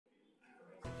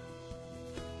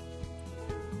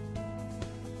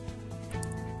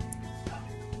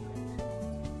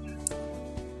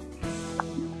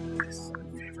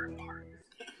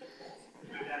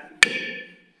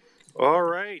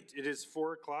is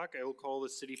 4 o'clock. I will call the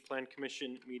City Plan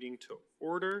Commission meeting to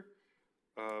order.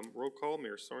 Roll call,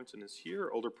 Mayor Sorensen is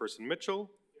here. Alderperson Mitchell.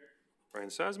 Here. Brian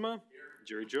Sazma. Here.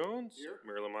 Jerry Jones. Here.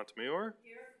 Marilyn Montemayor.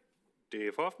 Here.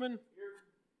 Dave Hoffman.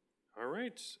 Here. All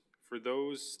right. For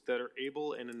those that are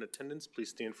able and in attendance, please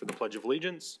stand for the Pledge of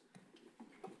Allegiance.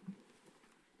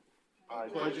 I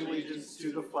pledge allegiance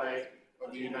to the flag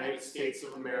of the United States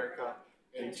of America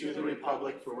and to the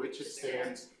republic for which it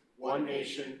stands, one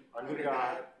nation, under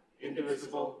God,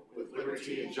 indivisible, with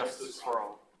liberty and justice for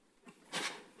all.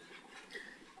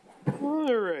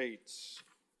 All right.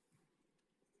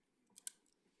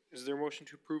 Is there a motion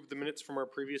to approve the minutes from our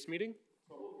previous meeting?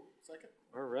 Second.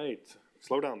 All right.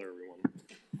 Slow down there, everyone.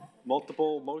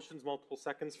 Multiple motions, multiple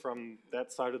seconds from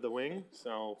that side of the wing.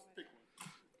 So,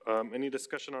 any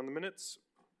discussion on the minutes?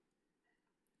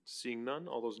 Seeing none,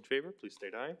 all those in favor, please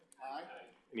state aye. Aye.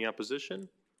 Any opposition?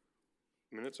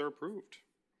 Minutes are approved.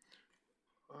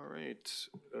 All right.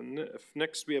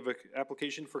 Next, we have an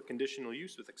application for conditional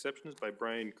use with exceptions by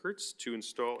Brian Kurtz to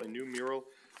install a new mural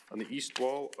on the east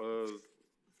wall of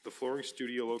the flooring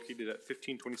studio located at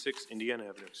 1526 Indiana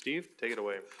Avenue. Steve, take it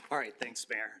away. All right, thanks,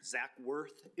 Mayor. Zach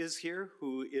Worth is here,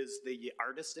 who is the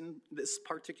artist in this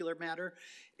particular matter.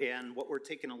 And what we're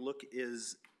taking a look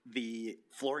is the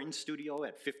flooring studio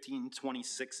at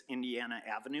 1526 Indiana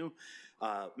Avenue.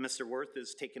 Mr. Worth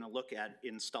is taking a look at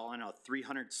installing a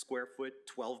 300 square foot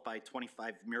 12 by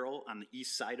 25 mural on the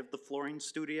east side of the flooring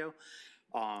studio.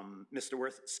 Mr.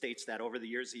 Worth states that over the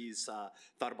years he's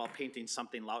thought about painting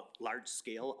something large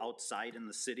scale outside in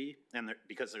the city, and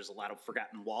because there's a lot of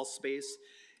forgotten wall space.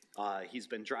 He's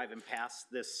been driving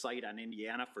past this site on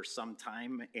Indiana for some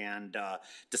time and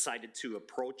decided to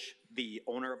approach the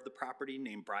owner of the property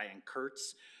named Brian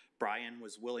Kurtz. Brian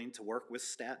was willing to work with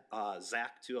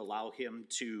Zach to allow him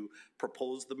to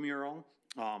propose the mural.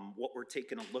 What we're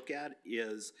taking a look at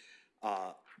is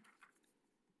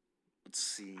let's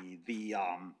see, the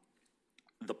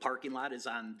parking lot is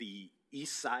on the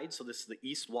east side, so this is the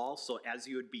east wall. So as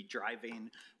you would be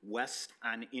driving west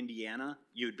on Indiana,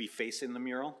 you would be facing the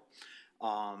mural.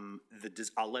 I'll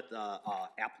let the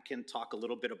applicant talk a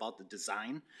little bit about the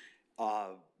design.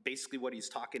 Basically what he's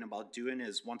talking about doing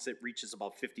is once it reaches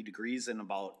about 50 degrees in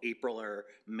about April or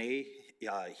May,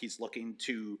 he's looking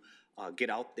to get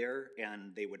out there,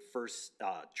 and they would first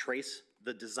trace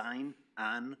the design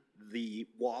on the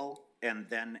wall, and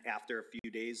then after a few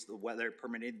days, the weather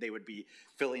permitted, they would be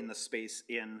filling the space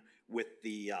in with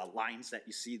the lines that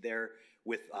you see there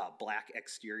with black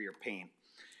exterior paint.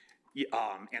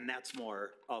 And that's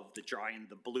more of the drawing.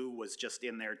 The blue was just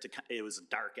in there it was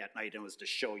dark at night, and it was to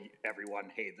show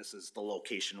everyone, hey, this is the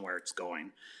location where it's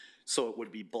going. So it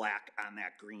would be black on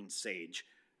that green sage.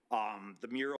 The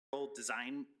mural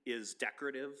design is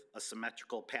decorative, a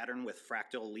symmetrical pattern with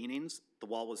fractal leanings. The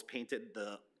wall was painted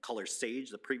the color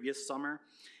sage the previous summer,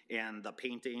 and the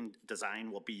painting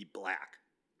design will be black.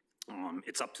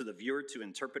 It's up to the viewer to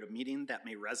interpret a meaning that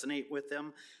may resonate with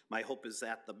them. My hope is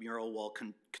that the mural will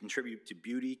contribute to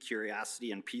beauty,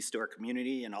 curiosity, and peace to our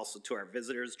community, and also to our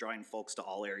visitors, drawing folks to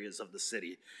all areas of the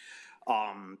city.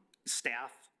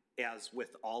 Staff, as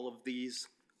with all of these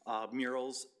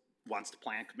murals, wants the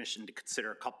Plan Commission to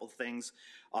consider a couple things.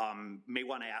 May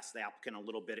want to ask the applicant a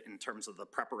little bit in terms of the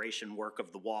preparation work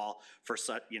of the wall for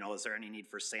such, is there any need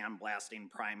for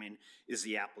sandblasting, priming? Is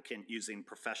the applicant using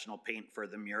professional paint for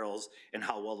the murals? And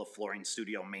how will the flooring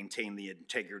studio maintain the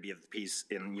integrity of the piece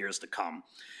in years to come?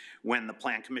 When the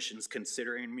Plan Commission's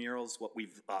considering murals, what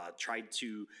we've tried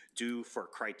to do for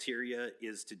criteria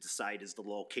is to decide, is the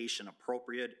location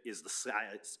appropriate? Is the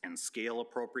size and scale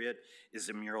appropriate? Is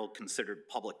the mural considered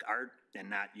public art and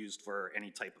not used for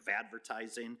any type of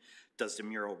advertising? Does the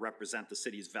mural represent the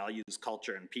city's values,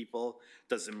 culture, and people?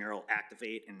 Does the mural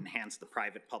activate and enhance the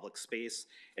private public space?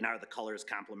 And are the colors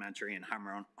complementary and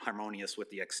harmonious with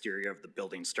the exterior of the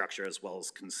building structure, as well as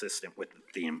consistent with the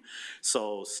theme?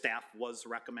 So staff was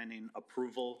recommending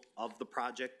approval of the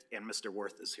project, and Mr.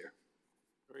 Worth is here.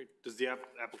 All right. Does the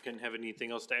applicant have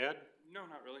anything else to add? No,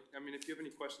 not really. I mean, if you have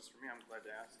any questions for me, I'm glad to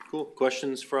ask. Cool.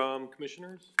 Questions from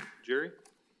commissioners? Jerry?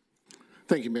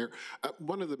 Thank you, Mayor.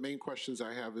 One of the main questions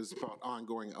I have is about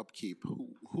ongoing upkeep.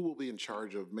 Who will be in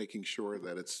charge of making sure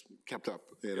that it's kept up?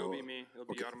 It'll be me.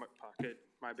 It'll be out of my pocket,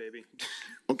 my baby.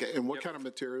 Okay, and what kind of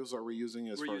materials are we using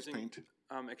as far as paint?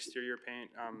 Exterior paint.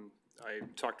 I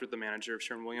talked with the manager of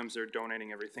Sherwin-Williams. They're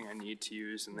donating everything I need to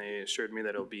use, and they assured me that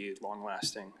it'll be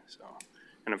long-lasting,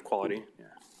 and of quality. Yeah.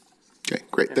 Okay,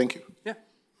 great. Thank you. Yeah.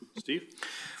 Steve?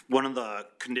 One of the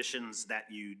conditions that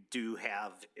you do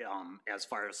have as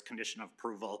far as condition of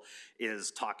approval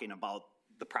is talking about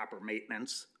the proper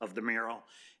maintenance of the mural.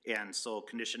 And so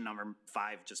condition number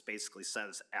 5 just basically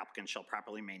says applicant shall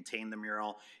properly maintain the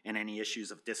mural and any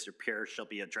issues of disrepair shall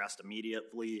be addressed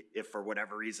immediately. If for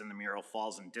whatever reason the mural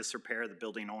falls in disrepair, the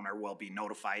building owner will be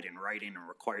notified in writing and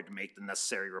required to make the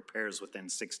necessary repairs within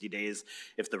 60 days.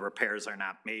 If the repairs are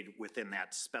not made within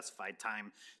that specified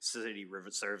time, city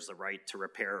reserves the right to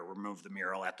repair or remove the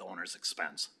mural at the owner's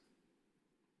expense.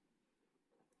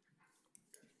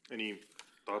 Any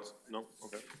thoughts? No?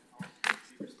 Okay.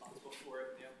 Responsible for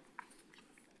it, yeah.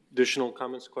 Additional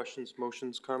comments, questions,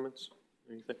 motions, comments?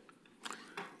 Anything?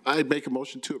 I'd make a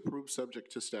motion to approve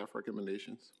subject to staff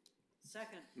recommendations.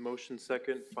 Second. Motion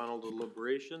second, final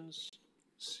deliberations.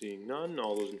 Seeing none,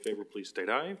 all those in favor, please state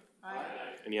aye. Aye.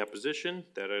 Any opposition?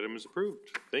 That item is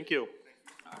approved. Thank you.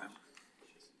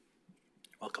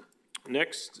 Welcome.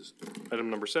 Next, item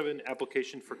number 7,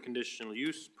 application for conditional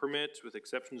use permit with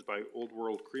exceptions by Old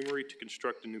World Creamery to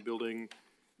construct a new building,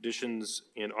 additions,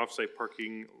 and off-site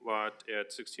parking lot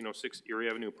at 1606 Erie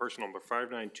Avenue, parcel number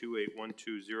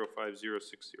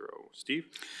 59281205060. Steve?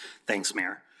 Thanks,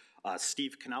 Mayor.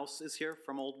 Steve Knaus is here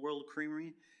from Old World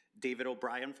Creamery, David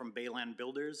O'Brien from Bayland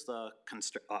Builders, the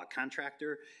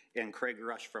contractor, and Craig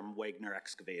Rush from Wagner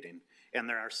Excavating. And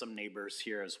there are some neighbors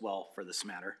here as well for this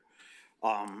matter.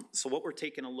 So what we're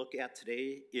taking a look at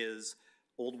today is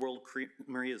Old World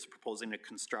Creamery is proposing to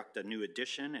construct a new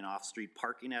addition and off-street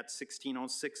parking at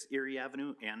 1606 Erie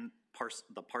Avenue and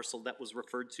the parcel that was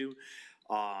referred to.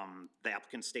 The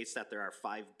applicant states that there are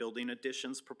 5 building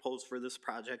additions proposed for this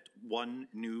project, 1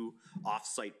 new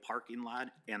off-site parking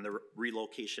lot, and the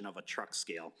relocation of a truck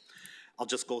scale. I'll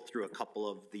just go through a couple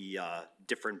of the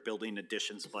different building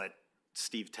additions, but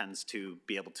Steve tends to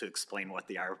be able to explain what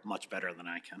they are much better than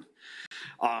I can.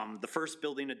 The first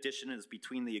building addition is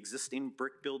between the existing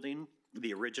brick building,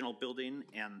 the original building,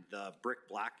 and the brick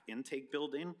block intake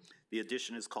building. The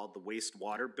addition is called the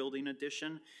wastewater building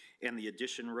addition, and the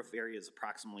addition roof area is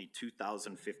approximately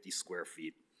 2,050 square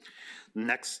feet.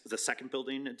 Next, the second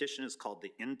building addition is called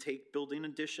the intake building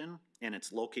addition, and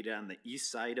it's located on the east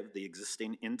side of the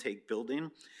existing intake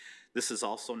building. This is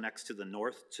also next to the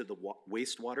north to the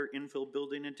wastewater infill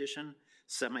building addition.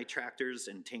 Semi-tractors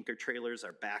and tanker trailers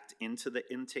are backed into the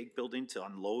intake building to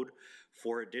unload.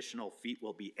 4 additional feet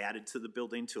will be added to the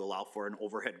building to allow for an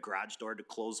overhead garage door to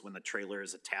close when the trailer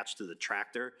is attached to the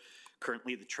tractor.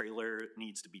 Currently, the trailer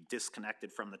needs to be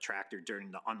disconnected from the tractor during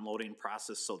the unloading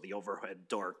process so the overhead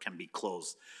door can be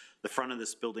closed. The front of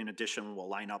this building addition will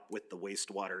line up with the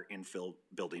wastewater infill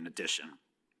building addition.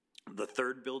 The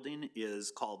third building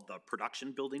is called the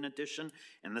production building addition,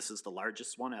 and this is the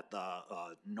largest one at the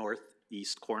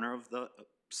northeast corner of the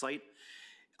site.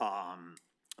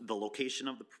 The location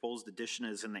of the proposed addition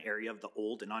is in the area of the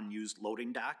old and unused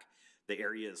loading dock. The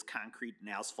area is concrete and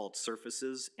asphalt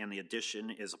surfaces, and the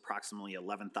addition is approximately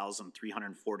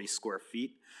 11,340 square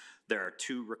feet. There are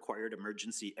 2 required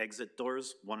emergency exit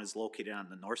doors. One is located on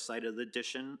the north side of the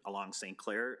addition along St.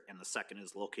 Clair, and the second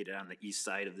is located on the east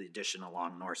side of the addition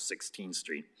along North 16th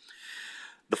Street.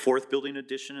 The fourth building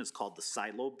addition is called the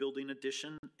silo building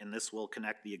addition, and this will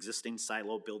connect the existing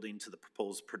silo building to the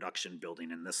proposed production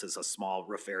building, and this is a small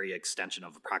roof area extension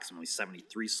of approximately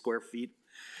 73 square feet.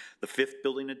 The fifth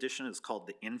building addition is called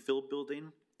the infill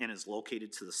building and is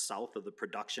located to the south of the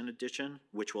production addition,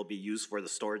 which will be used for the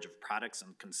storage of products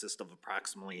and consist of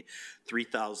approximately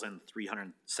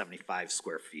 3,375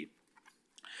 square feet.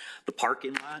 The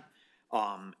parking lot,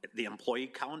 the employee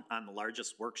count on the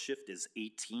largest work shift is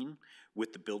 18.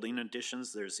 With the building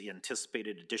additions, there's the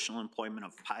anticipated additional employment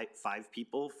of 5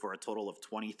 people for a total of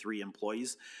 23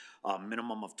 employees.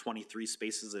 Minimum of 23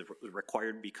 spaces is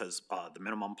required because the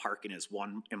minimum parking is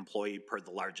 1 employee per the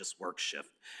largest work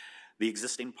shift. The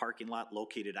existing parking lot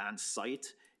located on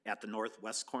site at the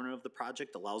northwest corner of the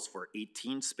project allows for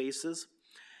 18 spaces.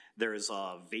 There is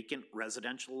a vacant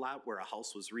residential lot where a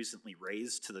house was recently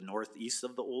raised to the northeast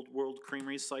of the Old World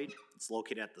Creamery site. It's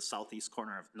located at the southeast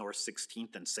corner of North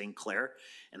 16th and St. Clair,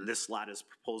 and this lot is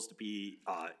proposed to be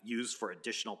used for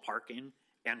additional parking.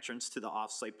 Entrance to the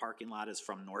off-site parking lot is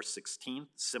from North 16th,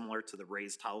 similar to the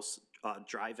raised house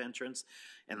drive entrance,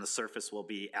 and the surface will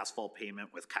be asphalt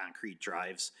pavement with concrete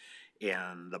drives,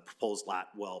 and the proposed lot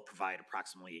will provide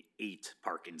approximately 8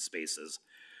 parking spaces.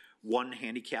 One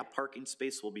handicap parking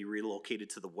space will be relocated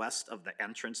to the west of the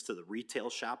entrance to the retail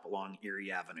shop along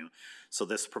Erie Avenue. So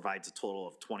this provides a total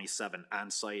of 27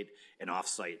 on-site and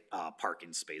off-site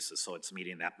parking spaces. So it's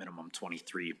meeting that minimum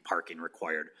 23 parking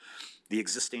required. The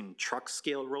existing truck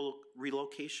scale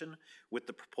relocation with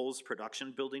the proposed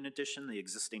production building addition, the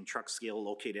existing truck scale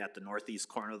located at the northeast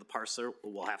corner of the parcel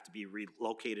will have to be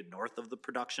relocated north of the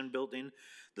production building.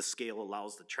 The scale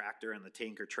allows the tractor and the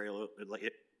tanker trailer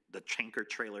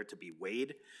to be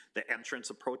weighed. The entrance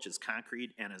approach is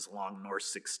concrete and is along North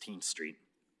 16th Street.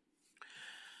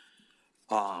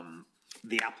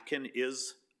 The applicant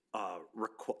is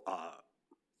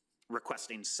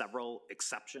requesting several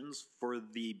exceptions for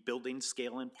the building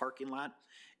scale and parking lot.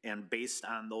 And based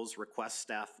on those requests,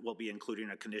 staff will be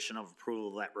including a condition of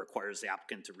approval that requires the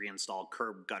applicant to reinstall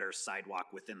curb, gutter,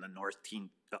 sidewalk within the North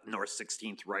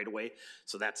 16th right-of-way.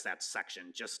 So that's that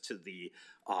section just to the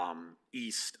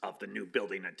east of the new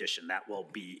building addition. That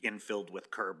will be infilled with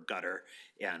curb, gutter,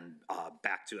 and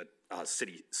back to a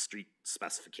city street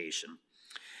specification.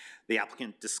 The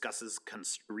applicant discusses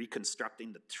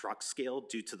reconstructing the truck scale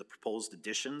due to the proposed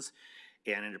additions,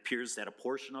 and it appears that a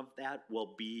portion of that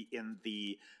will be in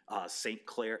the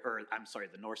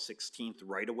the North 16th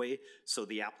right-of-way. So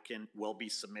the applicant will be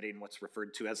submitting what's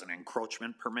referred to as an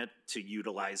encroachment permit to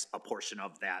utilize a portion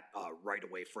of that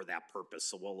right-of-way for that purpose.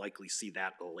 So we'll likely see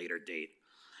that at a later date.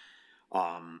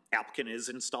 Applicant is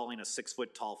installing a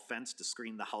 6-foot tall fence to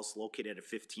screen the house located at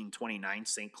 1529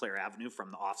 St. Clair Avenue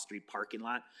from the off-street parking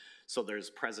lot. So there's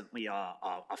presently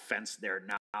a fence there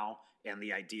now, and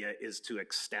the idea is to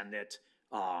extend it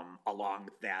along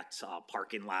that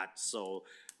parking lot so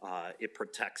it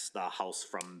protects the house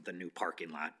from the new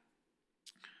parking lot.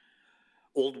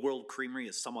 Old World Creamery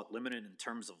is somewhat limited in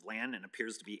terms of land and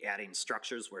appears to be adding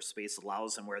structures where space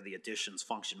allows and where the additions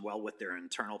function well with their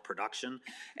internal production.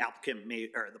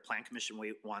 The Plan Commission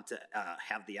may want to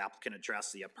have the applicant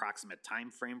address the approximate time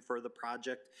frame for the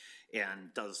project,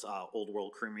 and does Old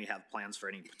World Creamery have plans for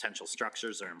any potential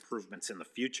structures or improvements in the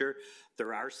future?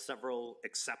 There are several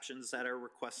exceptions that are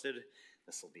requested.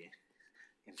 This will be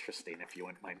interesting if you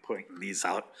wouldn't mind pointing these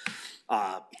out.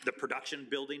 The production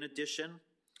building addition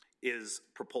is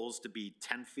proposed to be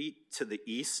 10 feet to the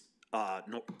east,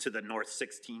 to the North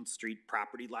 16th Street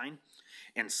property line,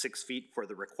 and 6 feet for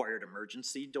the required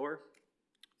emergency door.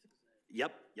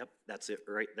 Yep, that's it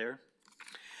right there.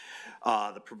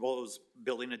 The proposed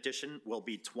building addition will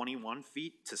be 21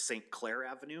 feet to St. Clair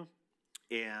Avenue,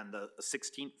 and the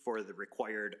 16th for the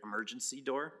required emergency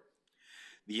door.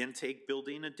 The intake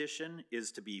building addition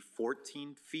is to be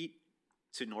 14 feet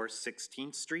to North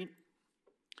 16th Street.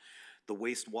 The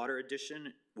wastewater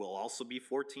addition will also be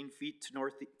 14 feet to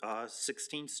North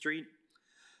 16th Street.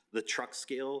 The truck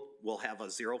scale will have a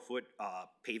 0-foot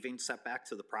paving setback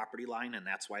to the property line, and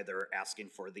that's why they're asking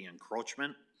for the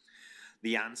encroachment.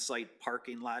 The on-site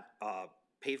parking lot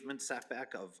pavement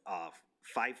setback of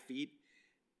 5 feet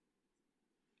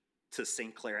to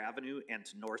St. Clair Avenue and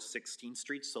to North 16th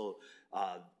Street. So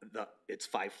it's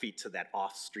 5 feet to that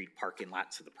off-street parking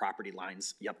lot to the property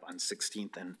lines, on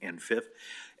 16th and 5th.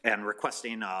 And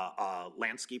requesting a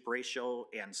landscape ratio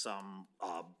and some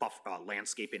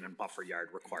landscaping and buffer yard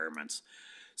requirements.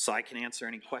 So I can answer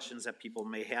any questions that people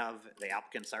may have. The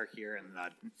applicants are here, and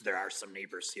there are some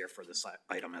neighbors here for this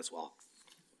item as well.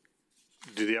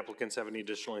 Do the applicants have any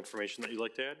additional information that you'd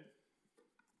like to add?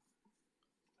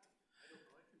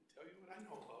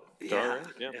 Yeah, all right,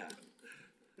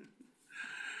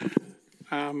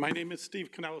 yeah. My name is Steve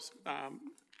Knaus,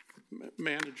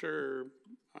 manager,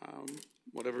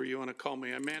 whatever you want to call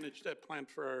me. I manage that plant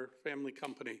for our family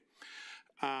company.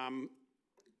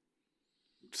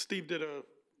 Steve did a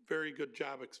very good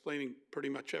job explaining pretty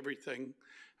much everything.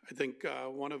 I think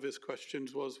one of his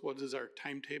questions was, what is our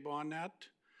timetable on that?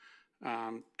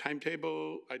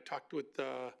 Timetable, I talked with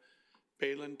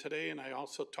Balin today, and I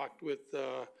also talked with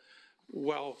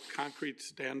concrete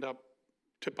stand-up,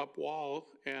 tip-up wall,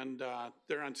 and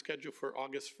they're on schedule for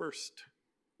August 1st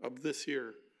of this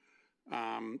year.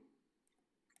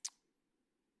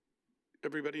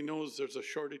 Everybody knows there's a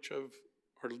shortage of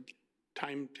our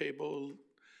timetable,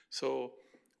 so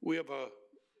we have a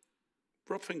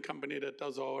roofing company that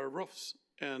does all our roofs,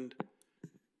 and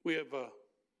we have a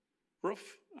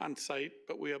roof on site,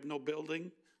 but we have no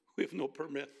building, we have no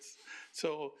permits.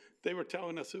 So they were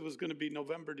telling us it was going to be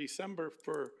November, December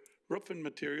for roofing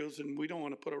materials, and we don't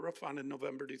want to put a roof on in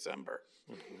November, December.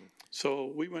 Mm-hmm.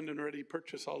 So we went and already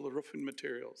purchased all the roofing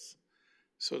materials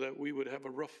so that we would have a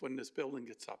roof when this building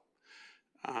gets up.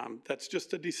 That's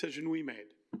just a decision we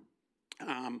made.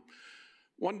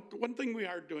 One thing we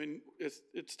are doing is,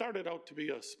 it started out to be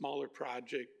a smaller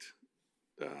project.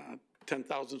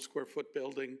 10,000 square foot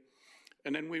building.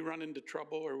 And then we run into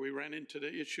trouble, or we ran into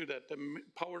the issue that the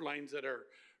power lines that are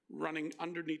running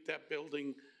underneath that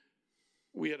building,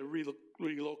 we had to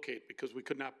relocate because we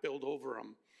could not build over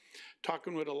them.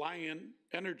 Talking with Alliant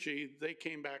Energy, they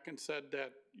came back and said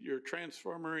that your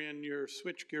transformer and your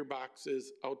switch gearbox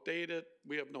is outdated.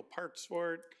 We have no parts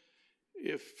for it.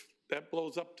 If that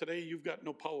blows up today, you've got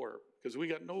no power because we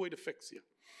got no way to fix you.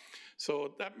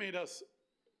 So that made us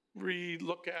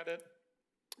re-look at it.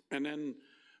 And then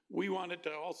we wanted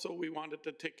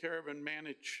to take care of and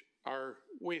manage our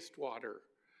wastewater.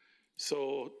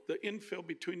 So the infill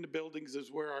between the buildings is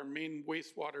where our main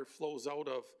wastewater flows out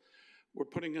of. We're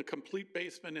putting a complete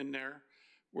basement in there.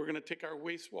 We're gonna take our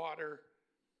wastewater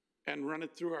and run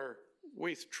it through our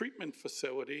waste treatment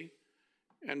facility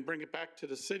and bring it back to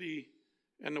the city,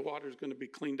 and the water's gonna be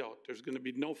cleaned out. There's gonna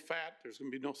be no fat, there's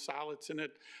gonna be no solids in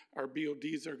it. Our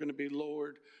BODs are gonna be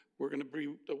lowered. We're gonna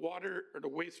be, the water or the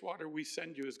wastewater we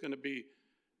send you is gonna be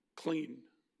clean.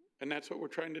 And that's what we're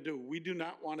trying to do. We do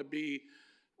not wanna be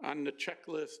on the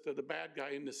checklist of the bad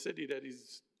guy in the city that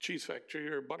he's cheese factory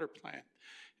or butter plant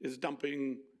is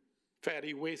dumping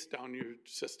fatty waste down your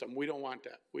system. We don't want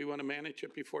that. We want to manage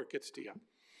it before it gets to you.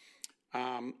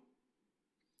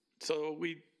 So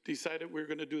we decided we were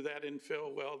going to do that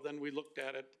infill. Well, then we looked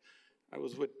at it. I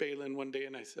was with Balin one day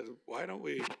and I said, why don't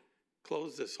we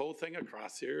close this whole thing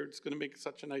across here? It's going to make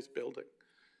such a nice building.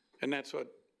 And that's what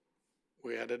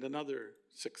we added, another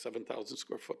 6,000, 7,000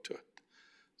 square foot to it.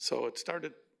 So it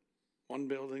started one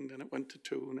building, then it went to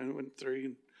two, and then it went three,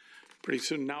 and pretty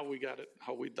soon now we got it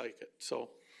how we'd like it. So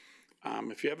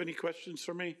if you have any questions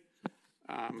for me,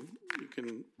 you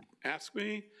can ask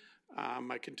me.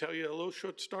 I can tell you a little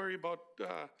short story about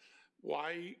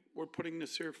why we're putting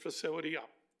this here facility up.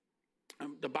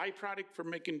 The byproduct for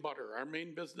making butter, our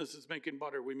main business is making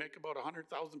butter. We make about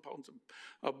 100,000 pounds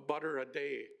of butter a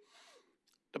day.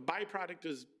 The byproduct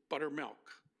is buttermilk.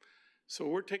 So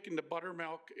we're taking the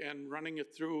buttermilk and running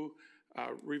it through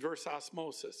reverse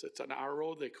osmosis. It's an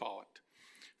RO, they call it.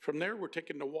 From there, we're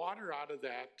taking the water out of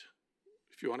that.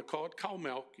 If you want to call it cow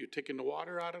milk, you're taking the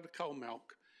water out of the cow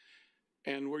milk,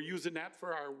 and we're using that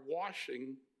for our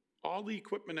washing all the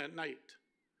equipment at night.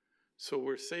 So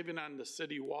we're saving on the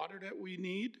city water that we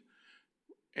need,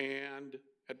 and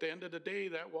at the end of the day,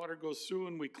 that water goes through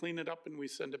and we clean it up and we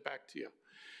send it back to you.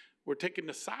 We're taking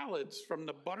the solids from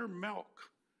the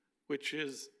buttermilk, which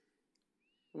is,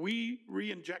 we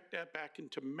re-inject that back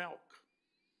into milk.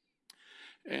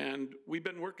 And we've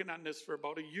been working on this for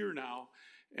about a year now,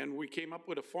 and we came up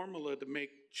with a formula to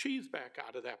make cheese back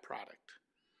out of that product.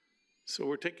 So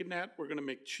we're taking that, we're gonna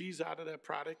make cheese out of that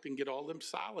product and get all them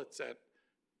solids that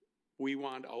we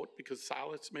want out, because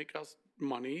solids make us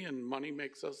money and money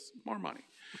makes us more money.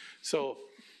 So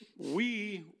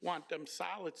we want them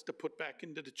solids to put back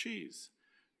into the cheese.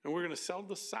 And we're gonna sell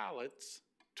the solids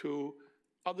to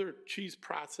other cheese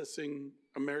processing,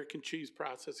 American cheese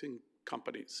processing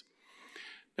companies.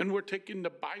 Then we're taking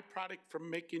the byproduct from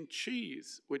making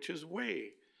cheese, which is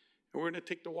whey, and we're gonna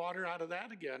take the water out of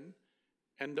that again,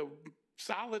 and the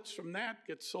solids from that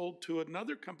get sold to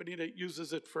another company that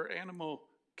uses it for animal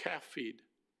calf feed,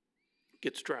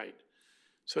 gets dried.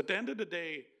 So at the end of the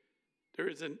day, there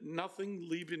isn't nothing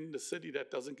leaving the city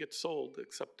that doesn't get sold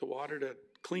except the water, that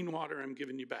clean water I'm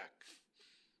giving you back.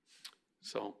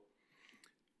 So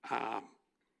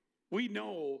we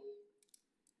know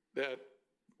that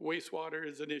wastewater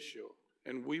is an issue,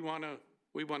 and we wanna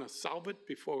solve it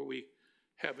before we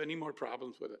have any more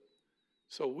problems with it.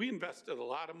 So we invested a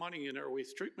lot of money in our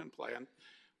waste treatment plant.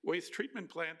 Waste treatment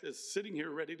plant is sitting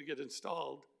here ready to get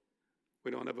installed.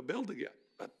 We don't have a building yet,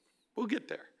 but we'll get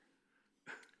there.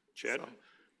 Chad?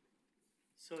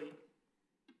 So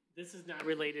this is not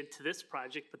related to this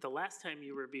project, but the last time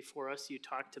you were before us, you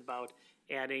talked about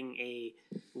adding a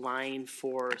line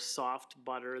for soft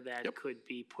butter that could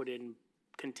be put in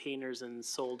containers and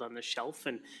sold on the shelf.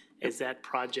 And is that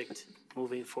project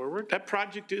moving forward? That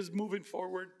project is moving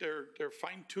forward. They're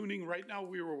fine tuning right now.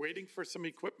 We were waiting for some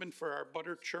equipment for our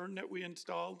butter churn that we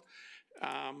installed.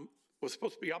 Was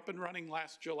supposed to be up and running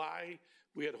last July.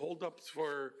 We had holdups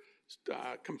for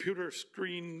computer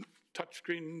screen, touch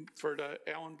screen for the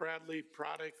Allen Bradley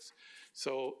products.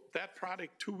 So that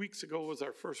product 2 weeks ago was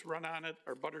our first run on it.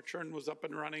 Our butter churn was up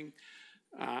and running.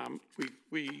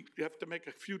 We have to make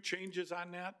a few changes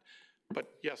on that,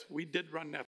 but yes, we did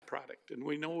run that product and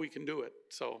we know we can do it.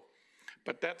 So,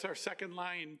 but that's our second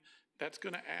line. That's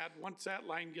gonna add, once that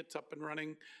line gets up and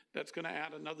running, that's gonna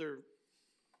add another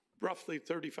roughly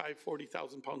 35,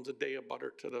 40,000 pounds a day of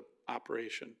butter to the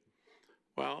operation.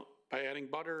 Well, by adding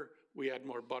butter, we add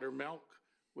more buttermilk,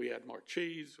 we add more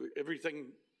cheese, everything.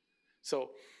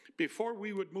 So before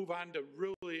we would move on to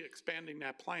really expanding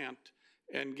that plant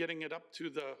and getting it up to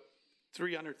the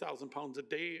 300,000 pounds a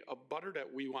day of butter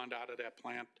that we want out of that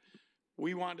plant,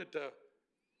 we wanted to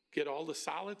get all the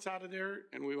solids out of there,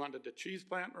 and we wanted the cheese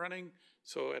plant running.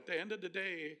 So at the end of the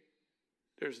day,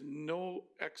 there's no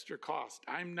extra cost.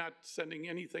 I'm not sending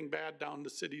anything bad down the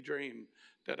city drain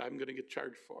that I'm gonna get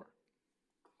charged for.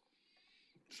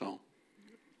 So.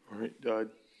 All right,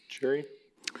 Jerry?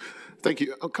 Thank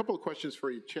you. A couple of questions for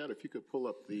you, Chad. If you could pull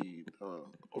up the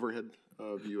overhead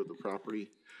view of the property.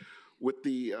 With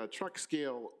the truck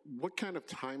scale, what kind of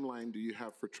timeline do you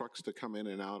have for trucks to come in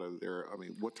and out of there? I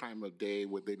mean, what time of day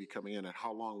would they be coming in, and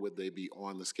how long would they be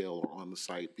on the scale or on the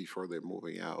site before they're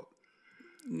moving out?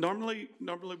 Normally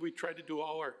we try to do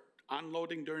all our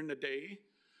unloading during the day.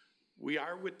 We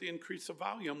are, with the increase of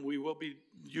volume, we will be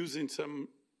using some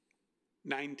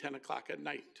 9, 10 o'clock at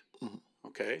night,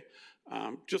 okay?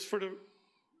 Just for the,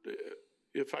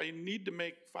 if I need to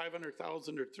make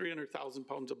 500,000 or 300,000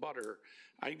 pounds of butter,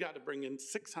 I got to bring in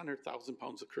 600,000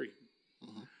 pounds of cream.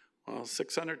 Well,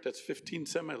 600, that's 15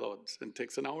 semi-loads, and it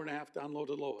takes an hour and a half to unload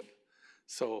a load.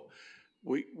 So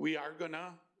we are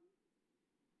gonna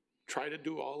try to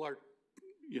do all our,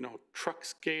 truck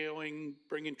scaling,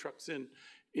 bringing trucks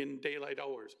in daylight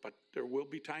hours, but there will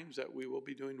be times that we will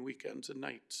be doing weekends and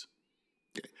nights.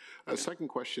 Okay. Second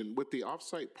question, with the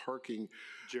off-site parking,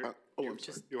 Jerry, you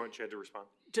want Chad to respond?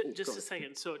 Just a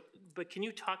second, so, but can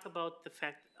you talk about the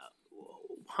fact,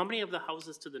 how many of the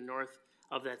houses to the north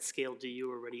of that scale do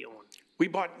you already own? We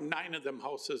bought 9 of them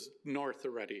houses north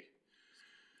already.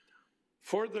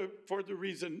 For the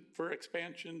reason, for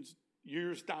expansions,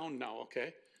 years down now,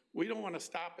 okay? We don't want to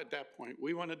stop at that point.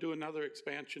 We want to do another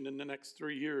expansion in the next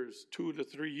 3 years, 2 to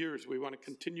 3 years. We want to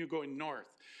continue going north.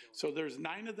 So there's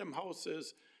 9 of them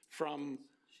houses from,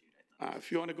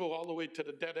 if you want to go all the way to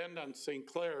the dead end on St.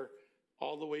 Clair,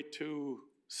 all the way to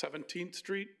 17th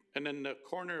Street, and then the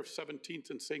corner of 17th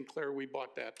and St. Clair, we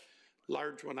bought that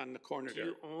large one on the corner there. Do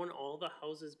you own all the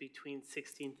houses between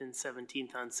 16th and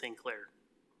 17th on St. Clair?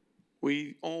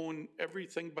 We own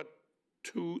everything but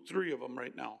 2, 3 of them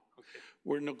right now. Okay.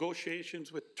 We're in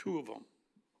negotiations with 2 of them.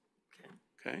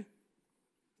 Okay?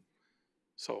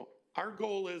 So our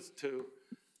goal is to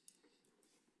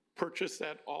purchase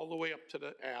that all the way up to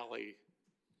the alley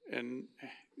and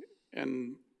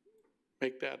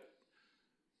make that,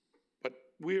 but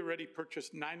we already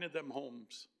purchased 9 of them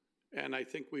homes, and I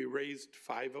think we raised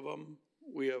 5 of them.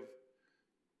 We have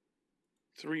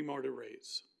 3 more to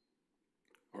raise.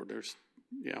 Or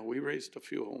we raised a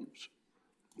few homes.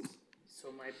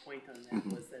 So my point on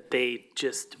that was that they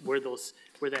just, where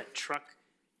that truck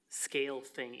scale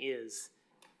thing is,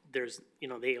 there's,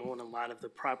 they own a lot of the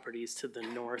properties to the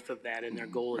north of that, and their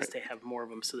goal is to have more of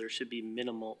them, so there should be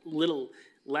little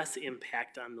less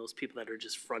impact on those people that are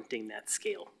just fronting that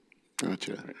scale.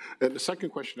 Gotcha. And the second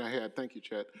question I had, thank you,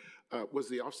 Chad, was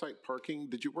the off-site parking.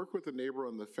 Did you work with the neighbor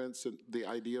on the fence and the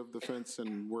idea of the fence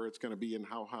and where it's going to be and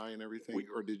how high and everything,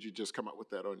 or did you just come up with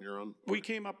that on your own? We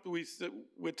came up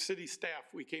with city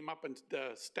staff. We came up and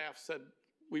the staff said,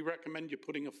 we recommend you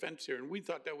putting a fence here, and we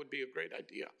thought that would be a great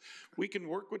idea. We can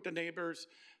work with the neighbors.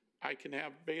 I can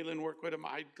have Balin work with them.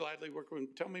 I'd gladly work with them.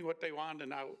 Tell me what they want,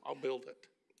 and I'll build it.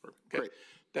 Okay? Great.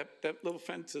 That little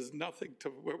fence is nothing to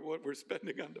what we're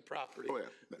spending on the property. Oh,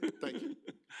 yeah. Thank you.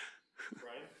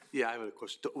 Brian? Yeah, I have a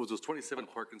question. Was those 27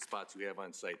 parking spots you have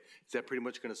on site, is that pretty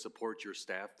much going to support your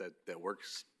staff that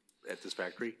works at this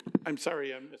factory? I'm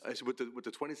sorry, I said, with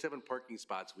the 27 parking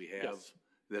spots we have, Yes.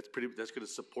 that's going to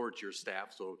support your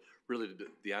staff, so really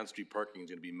the on-street parking is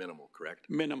going to be minimal, correct?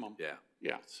 minimum. Yeah,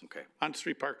 Yes. okay,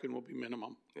 On-street parking will be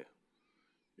minimum. yeah.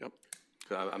 Yep.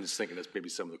 So I'm just thinking that's maybe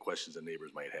some of the questions the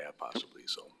neighbors might have possibly,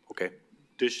 so, okay.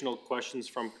 Additional questions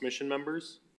from commission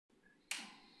members?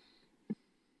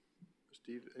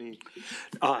 Steve, any?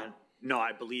 No,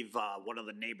 I believe one of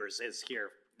the neighbors is here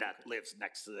that lives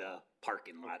next to the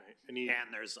parking lot. Okay.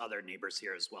 And there's other neighbors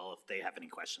here as well if they have any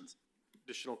questions.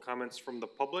 Additional comments from the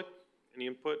public? Any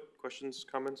input, questions,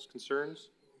 comments, concerns?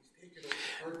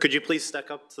 Could you please step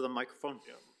up to the microphone?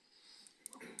 Yeah.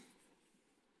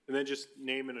 And then just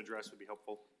name and address would be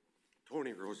helpful.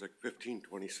 Tony Rosick,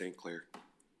 1520 St. Clair.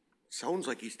 Sounds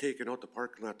like he's taking out the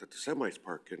parking lot that the semis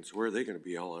park in, so where are they gonna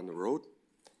be, all on the road?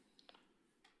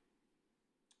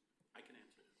 I can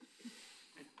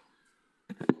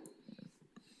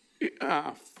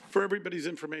answer. For everybody's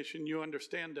information, you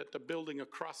understand that the building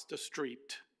across the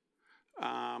street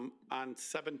on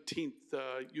 17th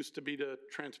used to be the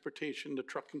the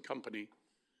trucking company.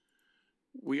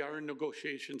 We are in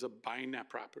negotiations of buying that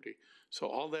property. So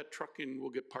all that trucking will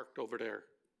get parked over there.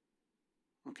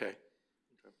 Okay?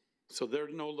 So they're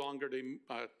no longer,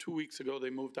 2 weeks ago, they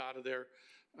moved out of there.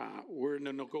 We're in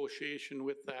a negotiation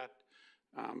with that.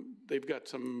 They've got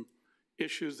some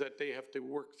issues that they have to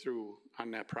work through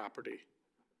on that property.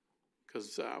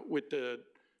 Because with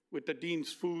the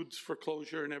Dean's Foods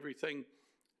foreclosure and everything,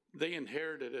 they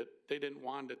inherited it. They didn't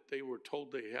want it. They were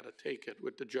told they had to take it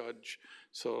with the judge.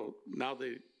 So now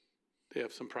they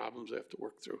have some problems they have to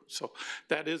work through. So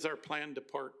that is our plan, to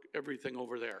park everything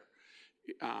over there.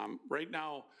 Right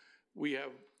now, we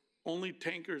have only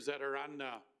tankers that are on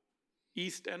the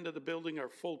east end of the building are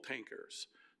full tankers.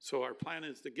 So our plan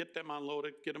is to get them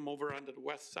unloaded, get them over onto the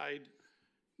west side,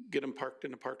 get them parked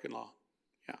in the parking lot.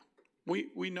 Yeah,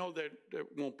 we know that it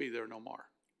won't be there no more,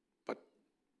 but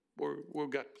we've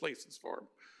got places for them.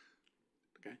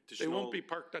 Okay, they won't be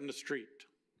parked on the street.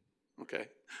 Okay.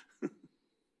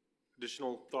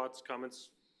 Additional thoughts, comments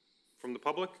from the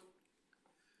public?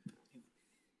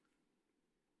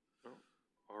 No?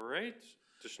 All right,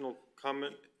 additional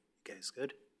comment? You guys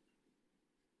good?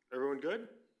 Everyone good?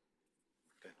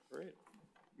 Okay. All right.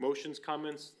 Motions,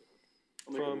 comments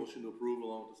I'll make a from, motion to approve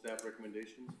along with the staff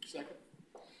recommendations. Second.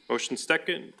 motion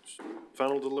second,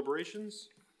 final deliberations?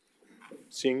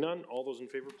 Seeing none, all those in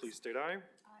favor, please state aye.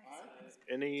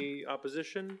 Aye. Any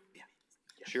opposition? Yeah.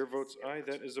 Chair votes aye,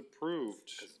 that is approved.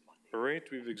 All right,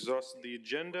 we've exhausted the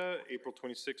agenda. April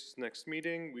 26th, next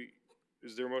meeting.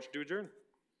 Is there a motion to adjourn?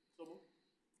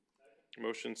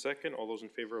 Motion second. All those in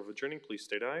favor of adjourning, please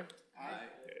state aye. Aye.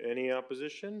 Any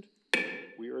opposition?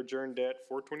 We are adjourned at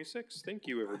 4:26. Thank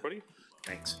you, everybody.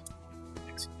 Thanks.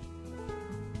 Thanks.